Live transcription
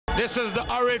This is the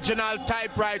original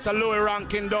typewriter, Loui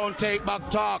Rankin, don't take back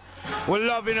talk. We're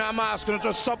loving you. I'm asking you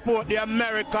to support the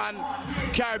American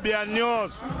Caribbean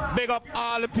news. Big up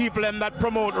all the people that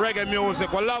promote reggae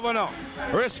music. We're loving you.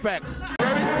 Respect.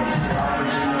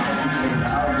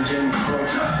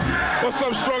 What's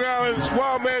up, Strong Island? It's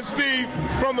Wild Man Steve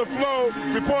from the Flow,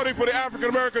 reporting for the African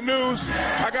American News.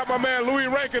 I got my man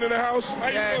Loui Rankin in the house. How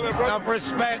you feeling, brother? Enough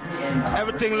respect.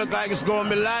 Everything look like it's going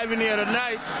to be live in here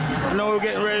tonight. You know, we're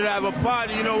getting ready to have a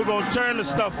party. You know, we're going to turn the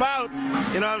stuff out.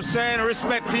 You know what I'm saying?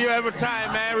 Respect to you every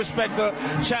time, man. Respect to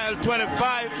Child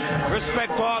 25.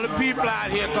 Respect to all the people out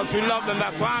here, because we love them.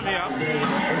 That's why I'm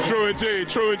here. True indeed,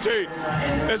 true indeed.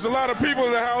 There's a lot of people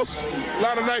in the house, a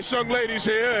lot of nice young ladies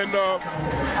here, and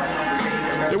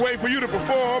they're waiting for you to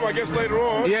perform, I guess, later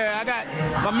on. Yeah, I got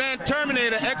my man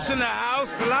Terminator X in the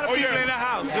house. A lot of people in the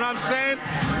house, you know what I'm saying?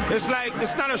 It's like,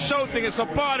 it's not a show thing, it's a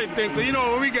party thing. Cause you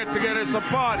know, when we get together, it's a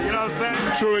party, you know what I'm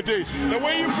saying? True indeed. Now,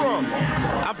 where are you from?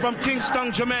 I'm from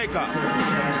Kingston, Jamaica.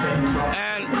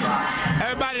 And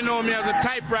everybody know me as a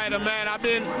typewriter, man. I've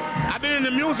been in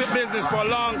the music business for a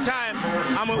long time.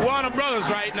 I'm with Warner Brothers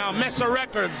right now, Mesa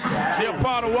Records. They're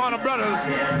part of Warner Brothers.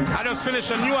 I just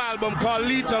finished a new album called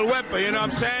Lethal Weapon, you know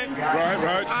what I'm saying?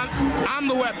 Right. I'm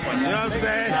the weapon, you know what I'm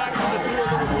saying?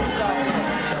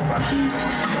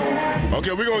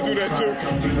 Okay, we're going to do that too.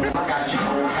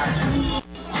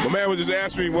 My man was just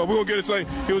asking me, well, we're going to get into it.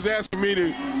 He was asking me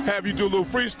to have you do a little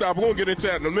freestyle. We're going to get into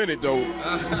that in a minute, though.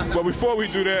 But before we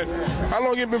do that, how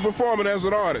long have you been performing as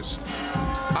an artist?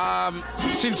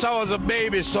 Since I was a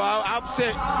baby, so I'll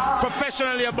say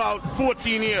professionally about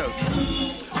 14 years.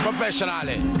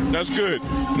 Professionally. That's good.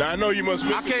 Now, I know you must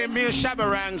miss I came in Shabba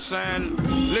Ranks and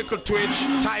Little Twitch,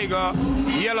 Tiger,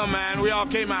 Yellow Man. We all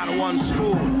came out of one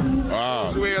school.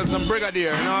 Wow. Wheels and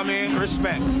Brigadier, you know what I mean?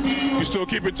 Respect. You still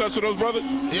keep in touch with those brothers?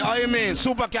 Yeah, how you mean?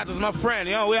 Super Cat is my friend.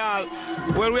 You know,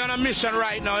 we're on a mission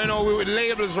right now. You know, we're with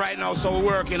labels right now, so we're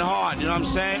working hard. You know what I'm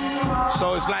saying?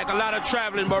 So it's like a lot of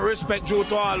traveling, but respect due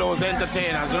to all those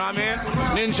entertainers. You know what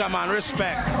I mean? Ninja Man,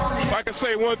 respect. I can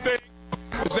say one thing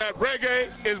is that reggae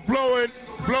is blowing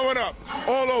up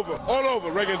all over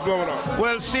reggae is blowing up.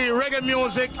 Well, see, reggae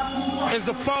music is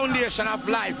the foundation of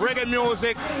life. Reggae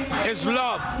music is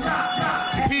love,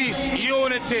 peace,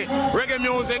 unity. Reggae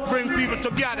music brings people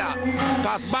together,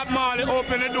 because Bob Marley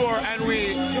opened the door and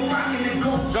we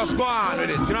just go on with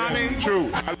it, you know what I mean?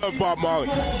 True. I love Bob Marley.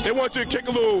 They want you to kick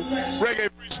a little reggae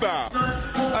freestyle.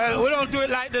 Well, we don't do it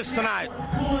like this tonight.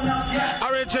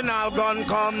 Original gun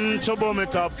come to boom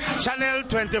it up. Channel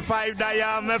 25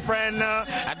 Dia, my friend.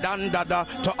 A dan dada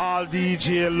to all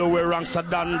DJ Loui Ranks a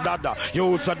dan dada.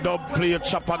 Use a dub play,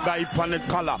 chop a guy pan it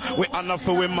color. We honor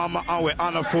for we mama and we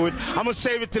honor for it. I'm gonna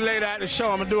save it till later at the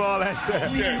show. I'm gonna do all that stuff.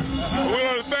 Okay. We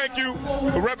want to thank you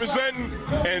for representing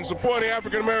and supporting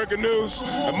African American news,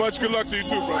 and much good luck to you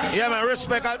too, brother. Yeah, man,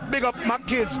 respect. I big up my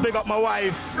kids, big up my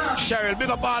wife, Cheryl, big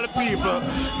up all the people,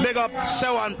 big up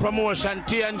Sewan Promotion,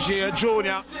 TNG,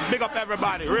 Junior, big up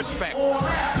everybody. Respect.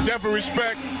 Definitely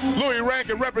respect. Loui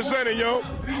Rankin representing, yo.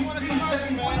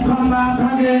 Come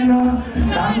back again,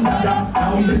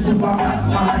 now we just super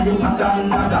man, you got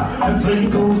dada. The plane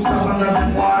goes stubborn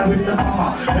and war with the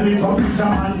hammer. And we go with the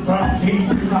man from teeth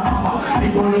to the hammer. He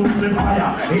go lose the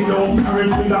fire, he don't carry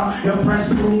trigger. You press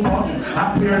the room button,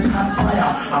 appears hot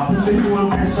fire. A pussy will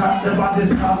get shot, the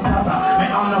body's called brother. Me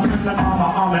honor with the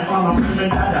mama, me honor with the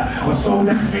dada. But so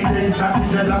that me days that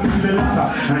we just like the ladder.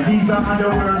 And these are the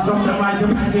words of the mighty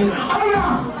man.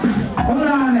 Hold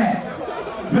on there.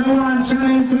 Me want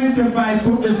Channel 25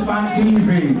 put this on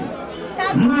TV.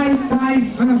 Mike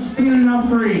Tyson still not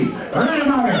free.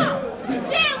 Remember it.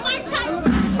 Damn, Mike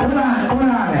Tyson. Hold on.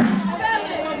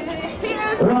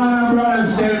 Warner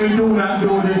Brothers tell me do not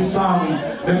do this song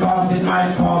because it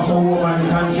might cause a woman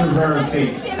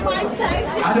controversy.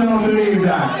 I don't believe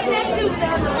that.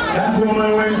 That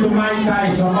woman went to Mike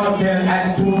Tyson hotel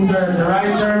at 2:30,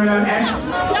 right, Terminal X?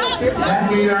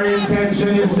 That means her intention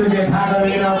is to get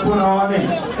Halloween or put on it.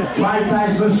 Mike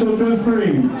Tyson should be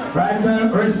free. Right,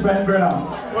 respect, brother.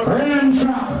 Rain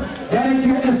Trap,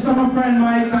 dedicate this to my friend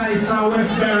Mike Tyson,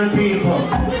 Westbury people.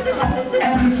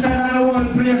 Every step of the whole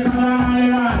place,